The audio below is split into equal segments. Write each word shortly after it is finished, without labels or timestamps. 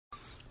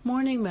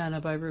Morning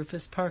Manna by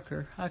Rufus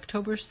Parker,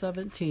 October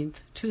 17th,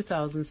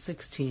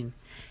 2016.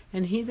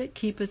 And he that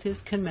keepeth his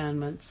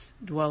commandments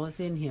dwelleth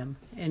in him,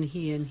 and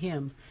he in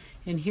him.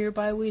 And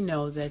hereby we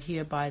know that he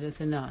abideth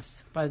in us,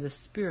 by the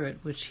Spirit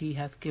which he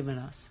hath given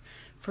us.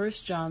 1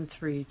 John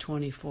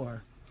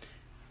 3:24.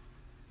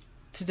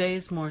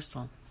 Today's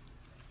morsel.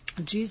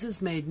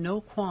 Jesus made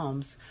no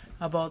qualms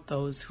about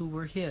those who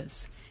were his.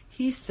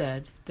 He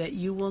said that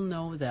you will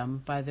know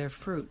them by their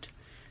fruit.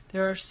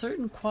 There are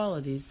certain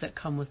qualities that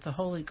come with the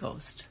Holy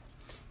Ghost.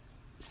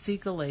 See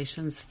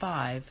Galatians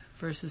 5,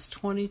 verses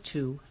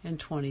 22 and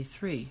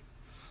 23.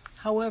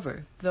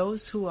 However,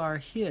 those who are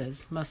his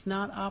must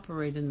not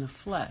operate in the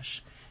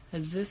flesh,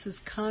 as this is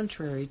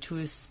contrary to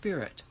his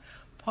Spirit.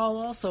 Paul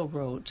also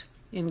wrote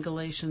in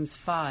Galatians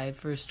 5,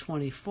 verse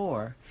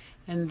 24,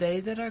 "And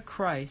they that are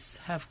Christ's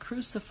have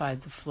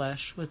crucified the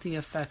flesh with the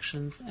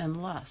affections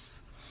and lusts."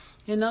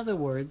 In other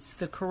words,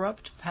 the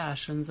corrupt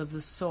passions of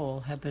the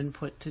soul have been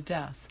put to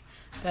death,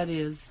 that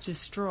is,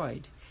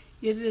 destroyed.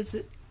 It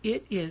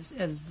is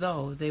as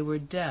though they were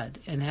dead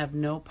and have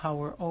no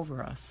power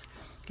over us.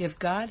 If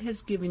God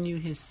has given you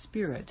his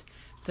Spirit,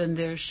 then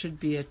there should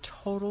be a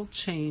total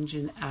change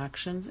in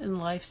actions and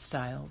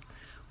lifestyle,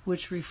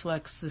 which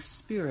reflects the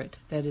Spirit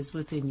that is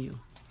within you.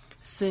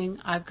 Sing,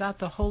 "I've got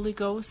the Holy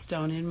Ghost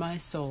down in my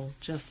soul,"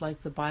 just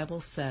like the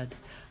Bible said.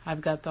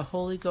 I've got the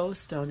Holy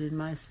Ghost down in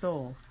my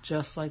soul,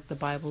 just like the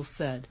Bible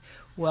said.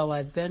 Well,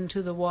 I've been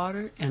to the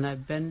water, and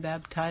I've been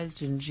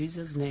baptized in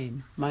Jesus'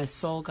 name. My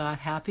soul got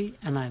happy,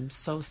 and I'm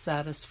so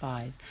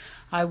satisfied.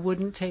 I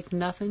wouldn't take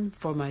nothing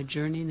for my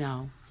journey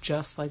now,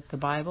 just like the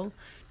Bible,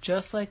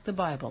 just like the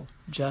Bible,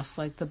 just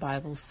like the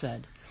Bible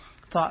said.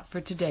 Thought for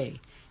today.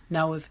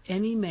 Now if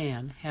any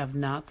man have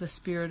not the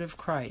Spirit of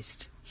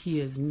Christ, he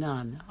is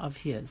none of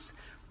his.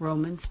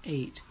 Romans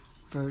 8,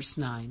 verse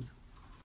 9.